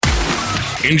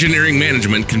Engineering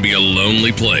management can be a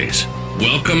lonely place.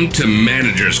 Welcome to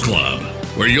Managers Club,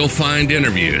 where you'll find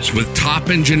interviews with top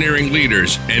engineering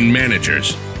leaders and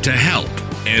managers to help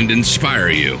and inspire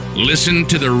you. Listen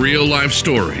to the real-life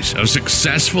stories of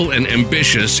successful and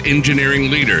ambitious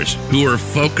engineering leaders who are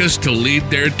focused to lead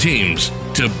their teams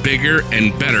to bigger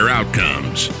and better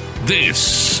outcomes.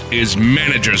 This is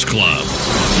Managers Club.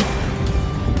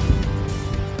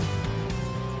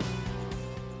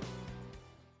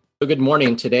 Good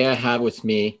morning. Today I have with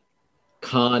me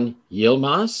Kaan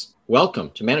Yilmaz. Welcome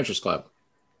to Managers Club.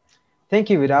 Thank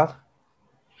you, Vidal.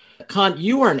 Kaan,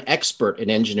 you are an expert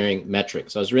in engineering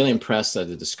metrics. I was really impressed at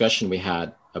the discussion we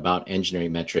had about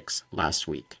engineering metrics last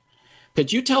week.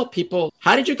 Could you tell people,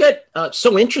 how did you get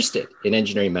so interested in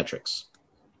engineering metrics?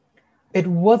 It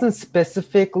wasn't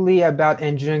specifically about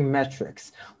engineering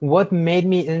metrics. What made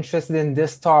me interested in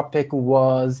this topic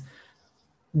was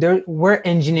we're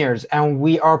engineers and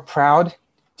we are proud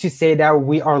to say that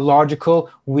we are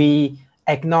logical, we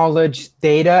acknowledge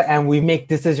data, and we make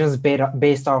decisions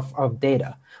based off of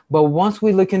data. But once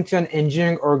we look into an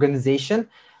engineering organization,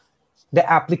 the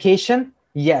application,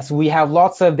 yes, we have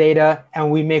lots of data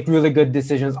and we make really good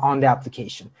decisions on the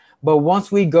application. But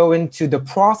once we go into the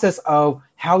process of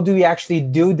how do we actually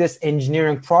do this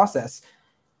engineering process,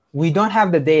 we don't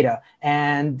have the data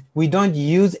and we don't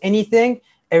use anything.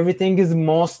 Everything is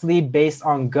mostly based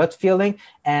on gut feeling,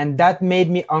 and that made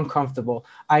me uncomfortable.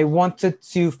 I wanted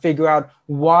to figure out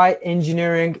why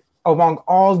engineering among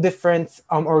all different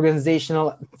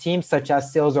organizational teams, such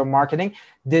as sales or marketing,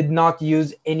 did not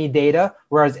use any data,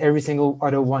 whereas every single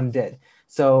other one did.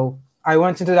 So I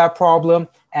went into that problem,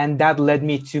 and that led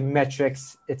me to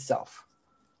metrics itself.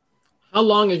 How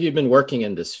long have you been working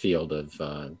in this field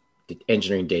of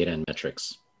engineering data and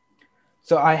metrics?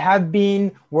 So I have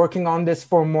been working on this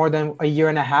for more than a year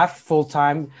and a half,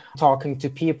 full-time, talking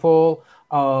to people,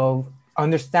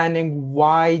 understanding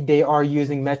why they are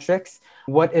using metrics,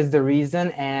 what is the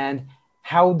reason, and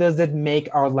how does it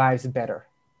make our lives better?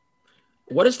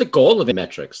 What is the goal of the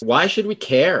metrics? Why should we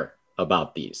care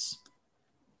about these?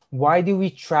 Why do we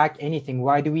track anything?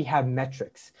 Why do we have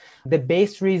metrics? The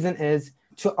base reason is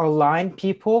to align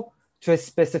people to a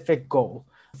specific goal.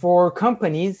 For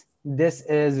companies, this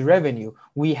is revenue.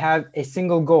 We have a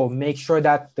single goal, make sure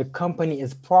that the company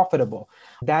is profitable.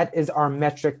 That is our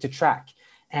metric to track.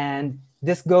 And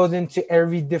this goes into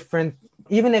every different,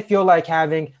 even if you're like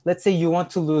having, let's say you want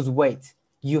to lose weight,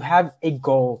 you have a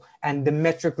goal and the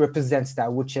metric represents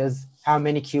that, which is how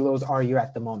many kilos are you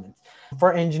at the moment.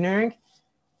 For engineering,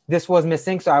 this was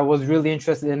missing. So I was really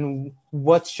interested in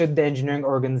what should the engineering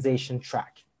organization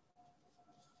track.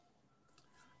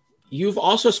 You've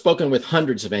also spoken with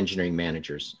hundreds of engineering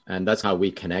managers, and that's how we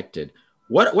connected.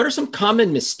 What are some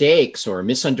common mistakes or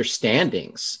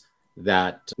misunderstandings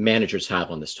that managers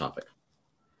have on this topic?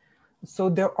 So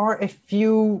there are a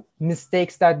few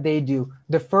mistakes that they do.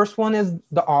 The first one is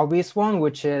the obvious one,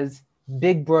 which is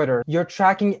Big Brother. You're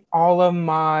tracking all of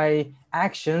my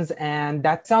actions, and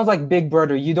that sounds like Big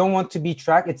Brother. You don't want to be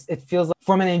tracked. It feels like,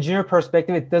 from an engineer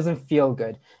perspective, it doesn't feel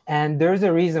good. And there's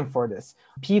a reason for this.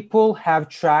 People have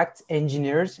tracked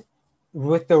engineers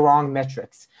with the wrong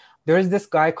metrics. There's this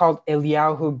guy called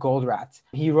Eliyahu Goldratt.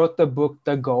 He wrote the book,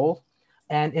 The Goal.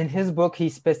 And in his book, he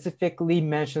specifically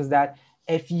mentions that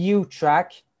if you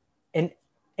track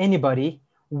anybody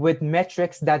with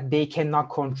metrics that they cannot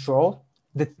control,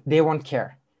 they won't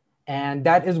care. And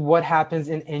that is what happens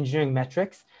in engineering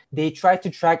metrics. They try to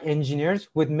track engineers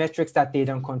with metrics that they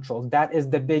don't control. That is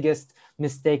the biggest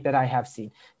mistake that I have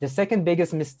seen. The second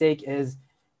biggest mistake is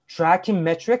tracking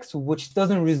metrics which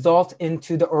doesn't result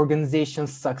into the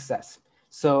organization's success.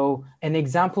 So an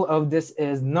example of this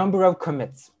is number of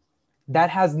commits. That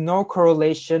has no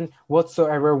correlation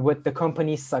whatsoever with the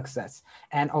company's success.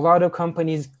 And a lot of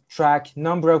companies track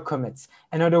number of commits.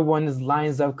 Another one is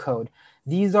lines of code.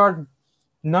 These are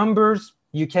numbers,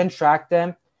 you can track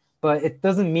them, but it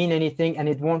doesn't mean anything and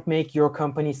it won't make your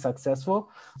company successful.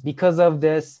 Because of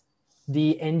this,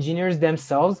 the engineers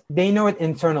themselves, they know it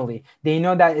internally. They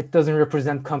know that it doesn't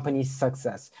represent company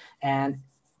success. And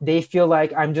they feel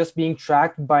like I'm just being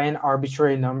tracked by an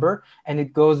arbitrary number, and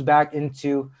it goes back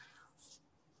into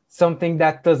something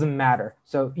that doesn't matter.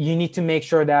 So you need to make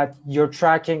sure that you're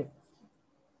tracking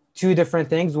two different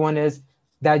things. One is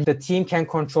that the team can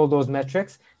control those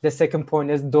metrics. The second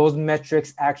point is those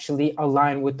metrics actually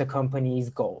align with the company's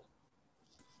goal.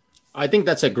 I think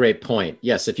that's a great point.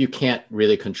 Yes, if you can't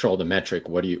really control the metric,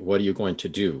 what are you going to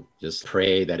do? Just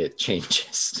pray that it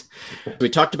changes. We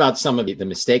talked about some of the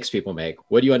mistakes people make.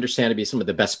 What do you understand to be some of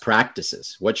the best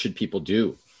practices? What should people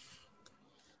do?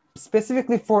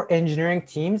 Specifically for engineering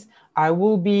teams, I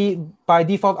will be, by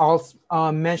default,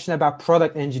 I'll mention about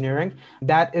product engineering.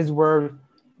 That is where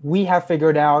we have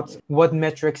figured out what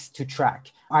metrics to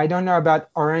track. I don't know about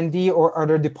R&D or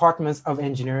other departments of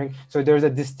engineering, so there's a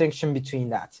distinction between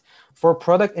that. For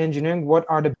product engineering, what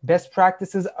are the best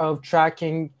practices of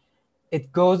tracking?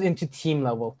 It goes into team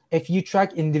level. If you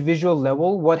track individual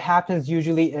level, what happens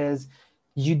usually is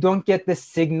you don't get the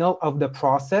signal of the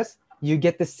process, you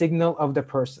get the signal of the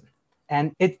person.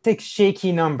 And it takes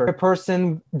shaky number. A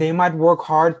person, they might work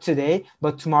hard today,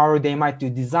 but tomorrow they might do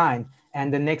design.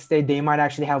 And the next day they might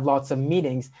actually have lots of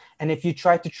meetings. And if you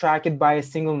try to track it by a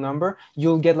single number,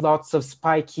 you'll get lots of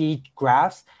spiky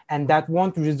graphs, and that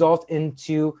won't result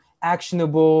into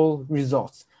actionable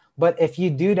results. But if you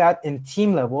do that in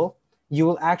team level, you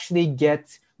will actually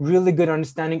get really good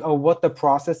understanding of what the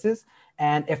process is.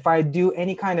 And if I do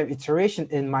any kind of iteration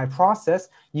in my process,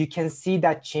 you can see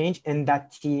that change in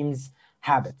that team's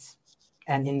habits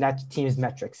and in that team's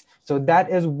metrics. So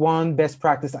that is one best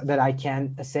practice that I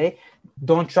can say.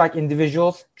 Don't track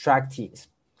individuals, track teams.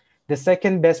 The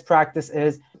second best practice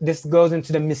is, this goes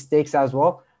into the mistakes as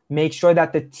well. Make sure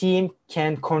that the team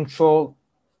can control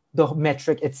the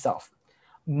metric itself.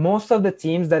 Most of the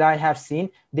teams that I have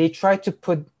seen, they try to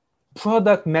put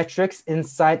product metrics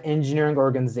inside engineering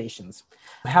organizations.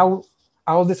 How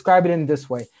I'll describe it in this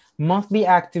way. Monthly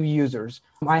active users.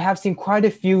 I have seen quite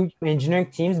a few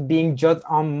engineering teams being judged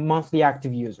on monthly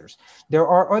active users. There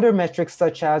are other metrics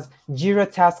such as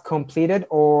Jira task completed,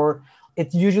 or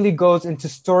it usually goes into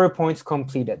story points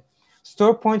completed.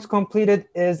 Story points completed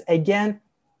is, again,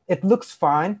 it looks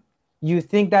fine. You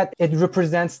think that it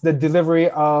represents the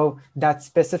delivery of that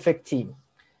specific team.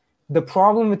 The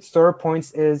problem with story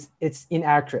points is it's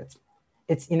inaccurate.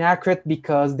 It's inaccurate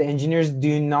because the engineers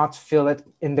do not fill it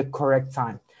in the correct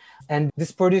time. And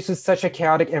this produces such a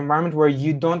chaotic environment where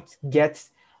you don't get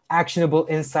actionable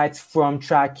insights from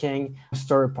tracking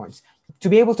story points. To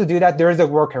be able to do that, there is a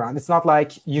workaround. It's not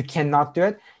like you cannot do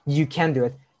it. You can do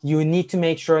it. You need to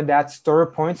make sure that story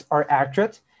points are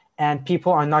accurate and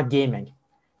people are not gaming.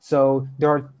 So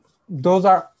those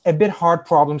are a bit hard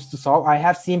problems to solve. I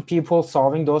have seen people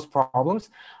solving those problems,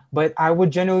 but I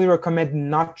would generally recommend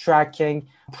not tracking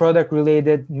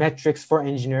product-related metrics for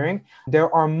engineering.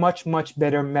 There are much, much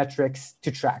better metrics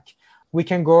to track. We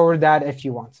can go over that if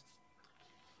you want.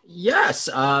 Yes,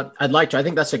 I'd like to. I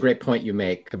think that's a great point you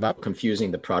make about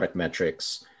confusing the product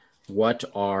metrics. What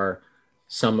are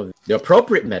some of the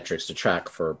appropriate metrics to track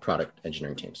for product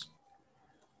engineering teams?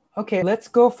 Okay, let's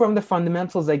go from the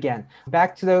fundamentals again.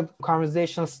 Back to the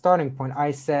conversational starting point.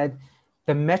 I said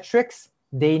the metrics,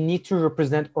 they need to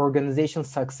represent organization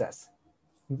success.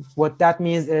 What that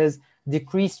means is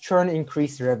decrease churn,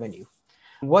 increase revenue.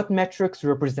 What metrics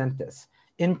represent this?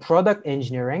 In product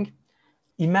engineering,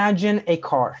 imagine a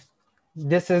car.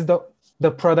 This is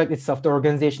the product itself, the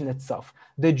organization itself.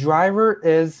 The driver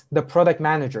is the product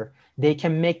manager. They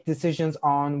can make decisions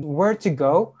on where to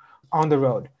go on the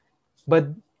road, but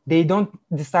they don't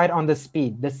decide on the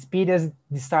speed. The speed is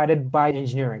decided by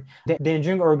engineering. The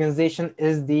engineering organization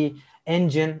is the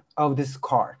engine of this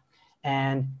car.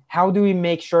 And how do we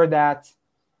make sure that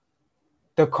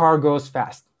the car goes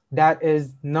fast? That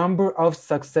is number of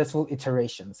successful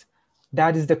iterations.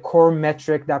 That is the core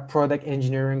metric that product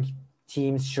engineering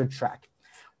teams should track.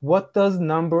 What does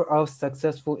number of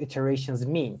successful iterations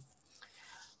mean?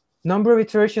 Number of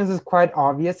iterations is quite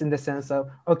obvious in the sense of,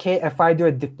 okay, if I do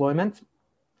a deployment,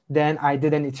 then I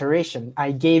did an iteration.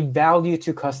 I gave value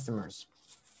to customers.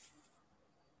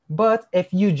 But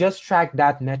if you just track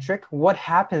that metric, what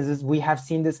happens is, we have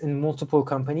seen this in multiple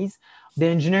companies. The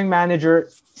engineering manager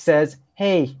says,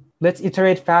 hey, let's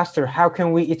iterate faster. How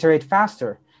can we iterate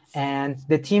faster? And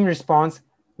the team responds,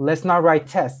 let's not write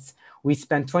tests. We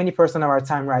spend 20% of our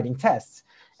time writing tests.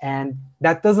 And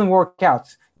that doesn't work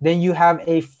out. Then you have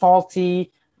a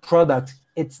faulty product.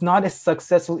 It's not a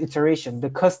successful iteration. The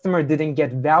customer didn't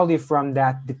get value from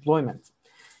that deployment.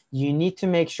 You need to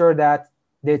make sure that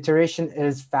the iteration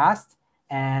is fast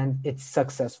and it's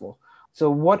successful. So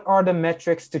what are the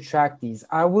metrics to track these?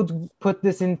 I would put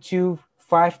this into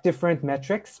 5 different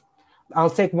metrics.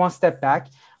 I'll take one step back.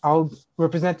 I'll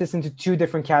represent this into 2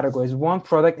 different categories. One,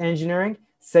 product engineering.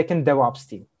 Second, DevOps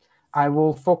team. I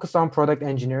will focus on product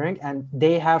engineering, and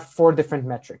they have 4 different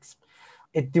metrics.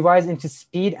 It divides into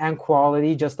speed and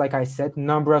quality, just like I said,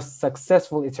 number of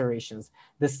successful iterations.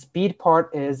 The speed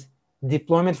part is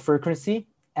deployment frequency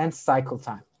and cycle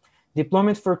time.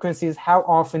 Deployment frequency is how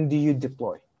often do you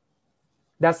deploy?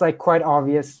 That's like quite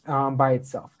obvious by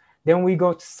itself. Then we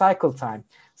go to cycle time.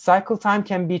 Cycle time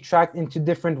can be tracked into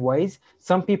different ways.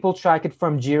 Some people track it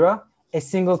from Jira, a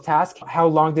single task, how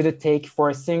long did it take for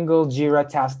a single Jira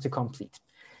task to complete?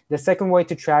 The second way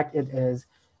to track it is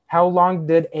how long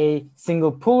did a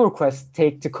single pull request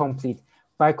take to complete?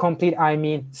 By complete, I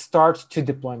mean start to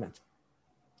deployment.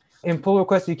 In pull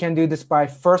request, you can do this by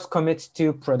first commit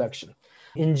to production.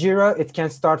 In Jira, it can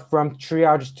start from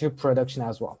triage to production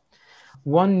as well.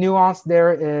 One nuance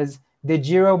there is the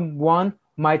Jira one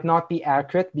might not be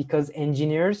accurate because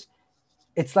engineers,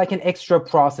 it's like an extra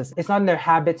process. It's not in their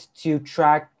habit to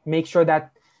track, make sure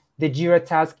that the Jira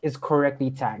task is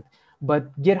correctly tagged.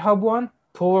 But GitHub one,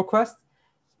 pull request,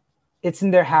 it's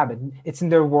in their habit. It's in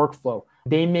their workflow.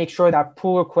 They make sure that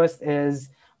pull request is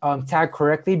tagged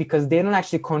correctly because they don't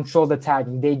actually control the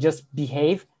tagging. They just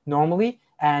behave normally,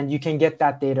 and you can get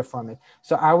that data from it.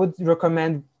 So I would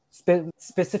recommend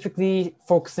specifically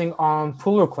focusing on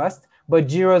pull request, but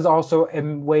Jira is also a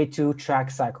way to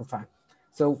track cycle time.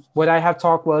 So what I have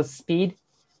talked was speed,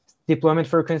 deployment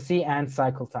frequency, and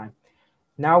cycle time.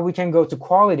 Now we can go to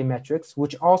quality metrics,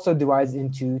 which also divides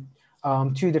into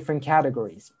two different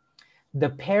categories. The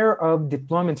pair of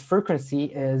deployment frequency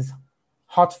is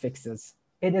hotfixes.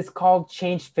 It is called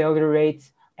change failure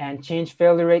rate, and change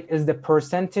failure rate is the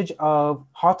percentage of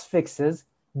hotfixes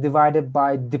divided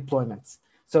by deployments.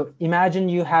 So imagine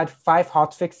you had 5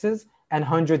 hotfixes and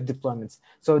 100 deployments.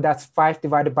 So that's 5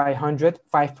 divided by 100,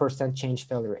 5% change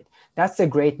failure rate. That's a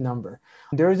great number.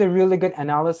 There is a really good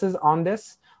analysis on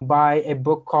this by a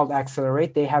book called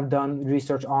Accelerate. They have done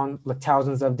research on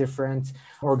thousands of different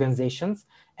organizations,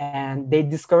 and they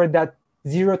discovered that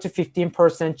 0 to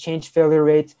 15% change failure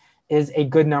rate is a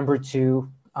good number to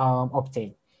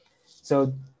obtain.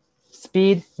 So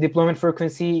speed, deployment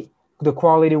frequency, the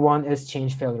quality one is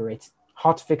change failure rate,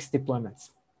 hotfix deployments.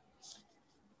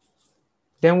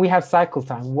 Then we have cycle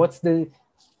time. What's the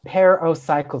pair of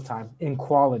cycle time in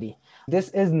quality? This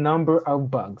is number of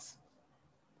bugs.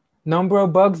 Number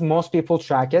of bugs, most people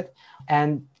track it,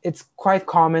 and it's quite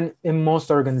common in most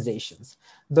organizations.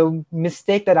 The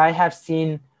mistake that I have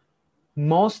seen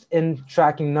most in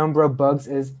tracking number of bugs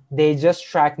is they just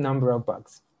track number of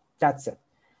bugs. That's it.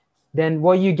 Then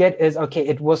what you get is, okay,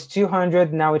 it was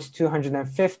 200, now it's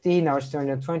 250, now it's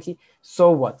 220.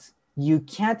 So what? You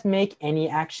can't make any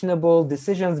actionable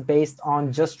decisions based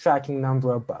on just tracking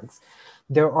number of bugs.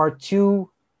 There are 2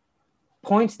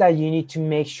 points that you need to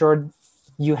make sure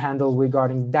you handle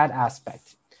regarding that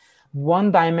aspect.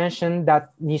 One dimension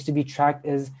that needs to be tracked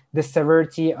is the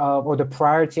severity of or the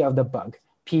priority of the bug.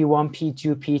 P1,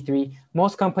 P2, P3.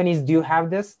 Most companies do have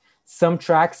this. Some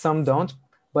track, some don't.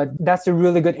 But that's a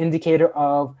really good indicator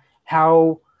of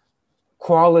how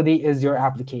quality is your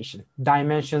application.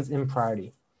 Dimensions in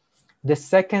priority. The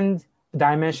second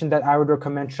dimension that I would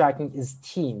recommend tracking is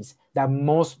teams. That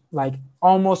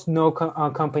almost no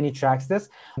company tracks this.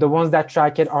 The ones that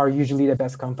track it are usually the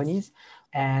best companies.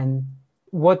 And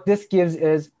what this gives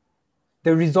is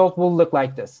the result will look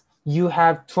like this. You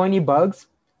have 20 bugs.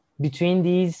 Between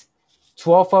these,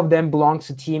 12 of them belong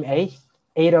to team A,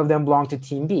 8 of them belong to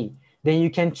team B. Then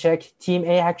you can check team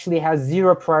A actually has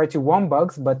 0 priority 1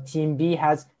 bugs, but team B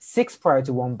has 6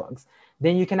 priority 1 bugs.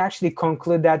 Then you can actually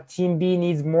conclude that team B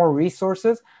needs more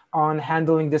resources on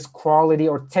handling this quality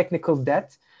or technical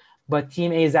debt, but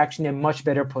team A is actually in a much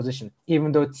better position,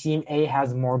 even though team A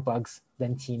has more bugs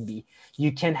than team B.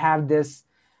 You can have this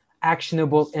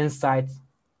actionable insight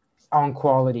on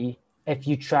quality if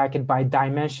you track it by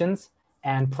dimensions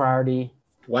and priority.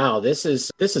 Wow, this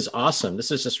is awesome. This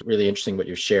is just really interesting what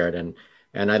you've shared. And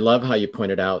I love how you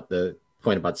pointed out the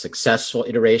point about successful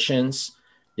iterations.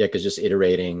 Yeah, because just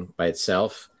iterating by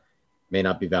itself may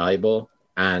not be valuable.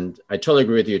 And I totally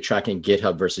agree with you tracking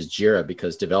GitHub versus Jira,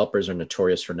 because developers are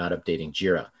notorious for not updating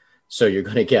Jira. So you're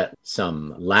going to get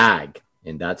some lag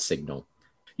in that signal.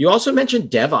 You also mentioned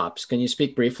DevOps. Can you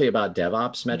speak briefly about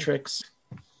DevOps metrics?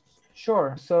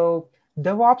 Sure. So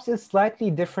DevOps is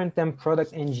slightly different than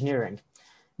product engineering.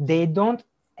 They don't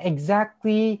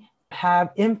exactly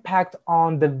have impact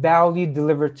on the value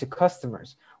delivered to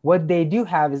customers. What they do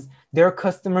have is their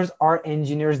customers are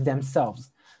engineers themselves.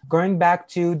 Going back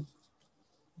to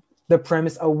the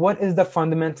premise of what is the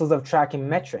fundamentals of tracking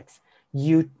metrics,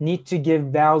 you need to give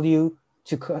value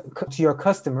to your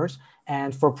customers.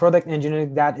 And for product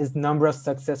engineering, that is number of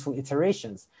successful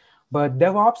iterations. But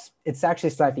DevOps, it's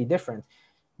actually slightly different.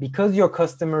 Because your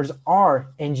customers are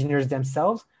engineers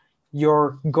themselves,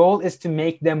 your goal is to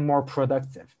make them more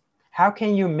productive. How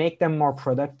can you make them more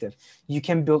productive? You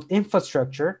can build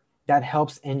infrastructure that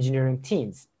helps engineering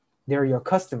teams. They're your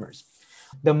customers.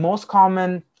 The most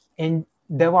common in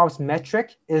DevOps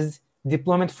metric is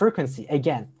deployment frequency.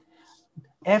 Again,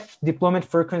 if deployment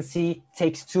frequency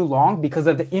takes too long because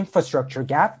of the infrastructure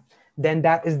gap, then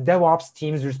that is DevOps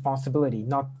team's responsibility,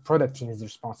 not product team's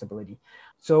responsibility.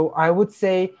 So I would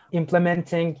say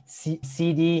implementing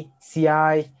CD,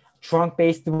 CI,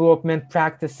 trunk-based development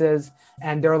practices,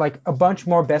 and there are like a bunch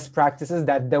more best practices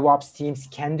that DevOps teams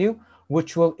can do,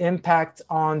 which will impact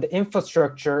on the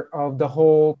infrastructure of the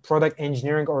whole product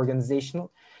engineering organization,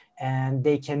 and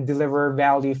they can deliver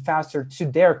value faster to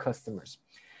their customers.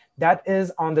 That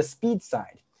is on the speed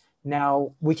side.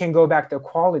 Now we can go back to the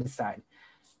quality side.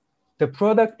 The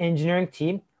product engineering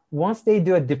team, once they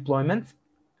do a deployment,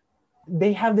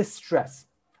 they have this stress.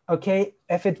 Okay,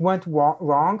 if it went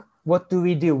wrong, what do?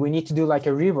 We need to do like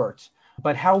a revert.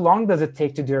 But how long does it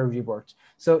take to do a revert?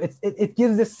 So it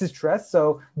gives this stress.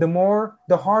 So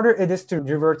the harder it is to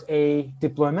revert a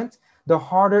deployment, the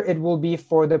harder it will be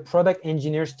for the product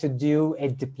engineers to do a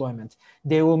deployment.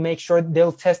 They will make sure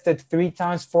they'll test it 3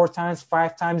 times, 4 times,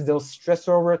 5 times. They'll stress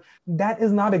over it. That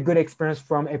is not a good experience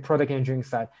from a product engineering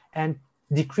side. And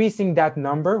decreasing that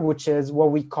number, which is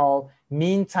what we call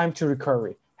mean time to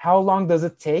recovery. How long does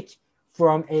it take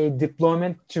from a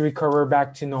deployment to recover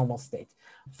back to normal state?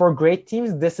 For great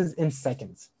teams, this is in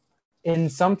seconds. In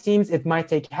some teams, it might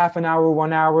take half an hour,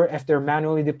 1 hour if they're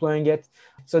manually deploying it.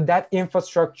 So that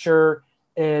infrastructure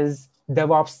is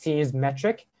DevOps team's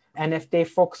metric. And if they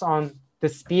focus on the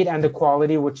speed and the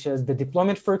quality, which is the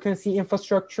deployment frequency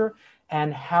infrastructure,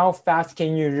 and how fast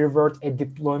can you revert a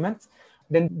deployment,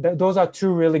 then those are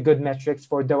 2 really good metrics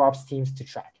for DevOps teams to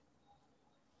track.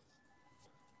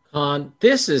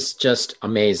 This is just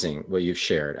amazing what you've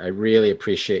shared. I really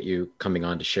appreciate you coming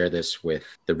on to share this with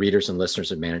the readers and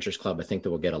listeners of Managers Club. I think that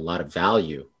we'll get a lot of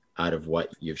value out of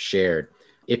what you've shared.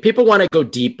 If people want to go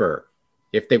deeper,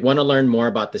 if they want to learn more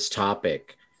about this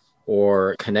topic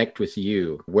or connect with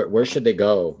you, where should they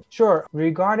go? Sure.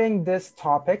 Regarding this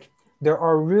topic, there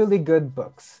are really good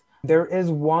books. There is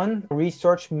one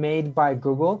research made by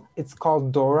Google. It's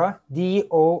called DORA,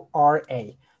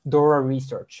 D-O-R-A, DORA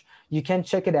research. You can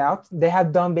check it out. They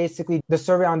have done basically the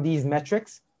survey on these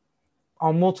metrics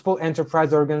on multiple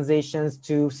enterprise organizations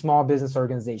to small business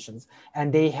organizations.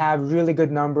 And they have really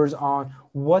good numbers on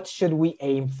what should we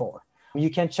aim for. You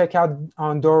can check out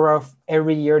on DORA.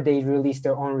 Every year they release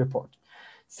their own report.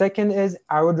 Second is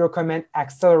I would recommend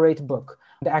Accelerate book.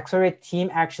 The Accelerate team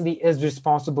actually is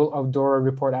responsible of DORA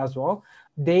report as well.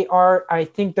 They are, I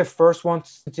think, the first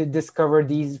ones to discover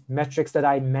these metrics that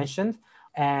I mentioned.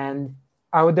 And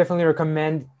I would definitely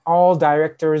recommend all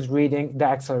directors reading the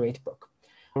Accelerate book.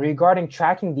 Regarding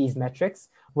tracking these metrics,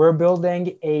 we're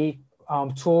building a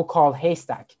tool called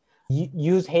Haystack.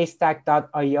 Use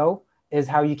haystack.io is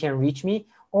how you can reach me,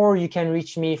 or you can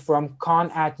reach me from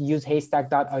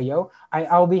con@usehaystack.io.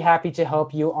 I'll be happy to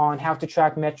help you on how to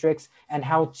track metrics and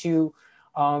how to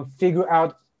figure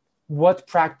out what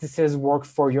practices work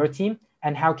for your team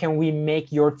and how can we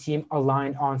make your team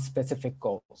aligned on specific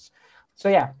goals. So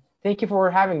yeah, thank you for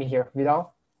having me here,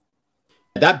 Vidal.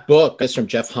 That book is from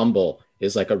Jeff Humble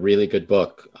is like a really good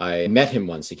book. I met him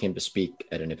once. He came to speak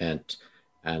at an event,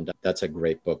 and that's a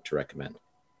great book to recommend.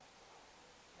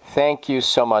 Thank you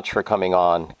so much for coming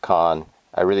on, Con.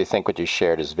 I really think what you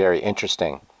shared is very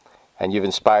interesting, and you've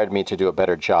inspired me to do a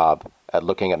better job at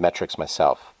looking at metrics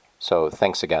myself. So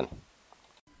thanks again.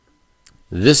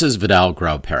 This is Vidal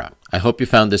Graupera. I hope you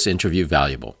found this interview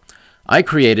valuable. I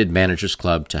created Managers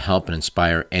Club to help and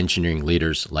inspire engineering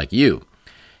leaders like you.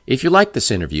 If you like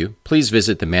this interview, please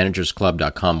visit the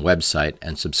managersclub.com website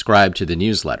and subscribe to the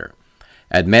newsletter.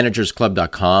 At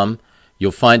managersclub.com,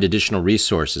 you'll find additional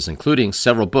resources, including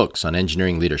several books on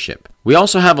engineering leadership. We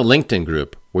also have a LinkedIn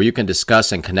group where you can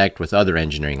discuss and connect with other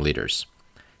engineering leaders.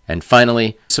 And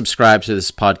finally, subscribe to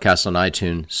this podcast on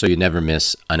iTunes so you never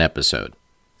miss an episode.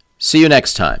 See you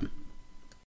next time.